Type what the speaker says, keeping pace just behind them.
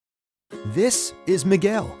This is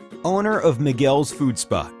Miguel, owner of Miguel's Food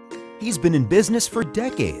Spot. He's been in business for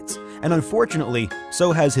decades, and unfortunately,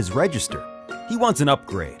 so has his register. He wants an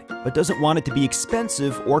upgrade, but doesn't want it to be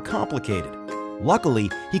expensive or complicated.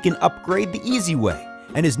 Luckily, he can upgrade the easy way,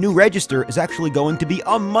 and his new register is actually going to be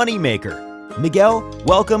a moneymaker. Miguel,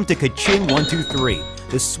 welcome to Kaching 123,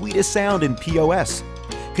 the sweetest sound in POS.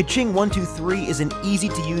 Kaching 123 is an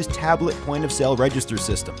easy-to-use tablet point-of-sale register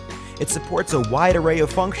system. It supports a wide array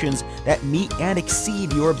of functions that meet and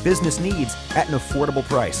exceed your business needs at an affordable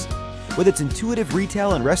price. With its intuitive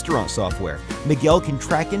retail and restaurant software, Miguel can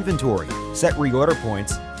track inventory, set reorder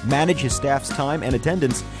points, manage his staff's time and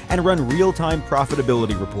attendance, and run real-time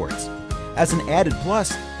profitability reports. As an added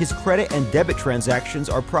plus, his credit and debit transactions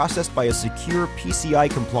are processed by a secure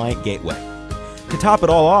PCI-compliant gateway. To top it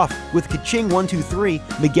all off, with Kaching 123,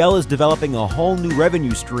 Miguel is developing a whole new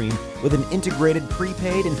revenue stream with an integrated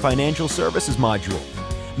prepaid and financial services module.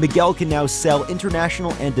 Miguel can now sell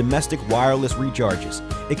international and domestic wireless recharges,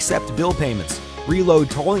 accept bill payments, reload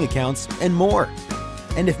tolling accounts, and more.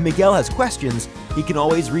 And if Miguel has questions, he can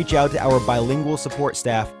always reach out to our bilingual support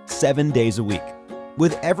staff 7 days a week.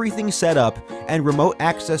 With everything set up and remote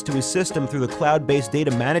access to his system through the cloud-based data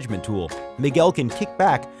management tool, Miguel can kick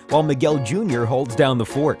back while Miguel Jr. holds down the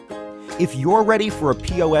fort. If you're ready for a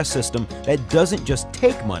POS system that doesn't just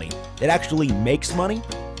take money, it actually makes money,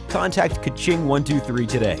 contact Kaching 123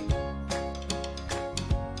 today.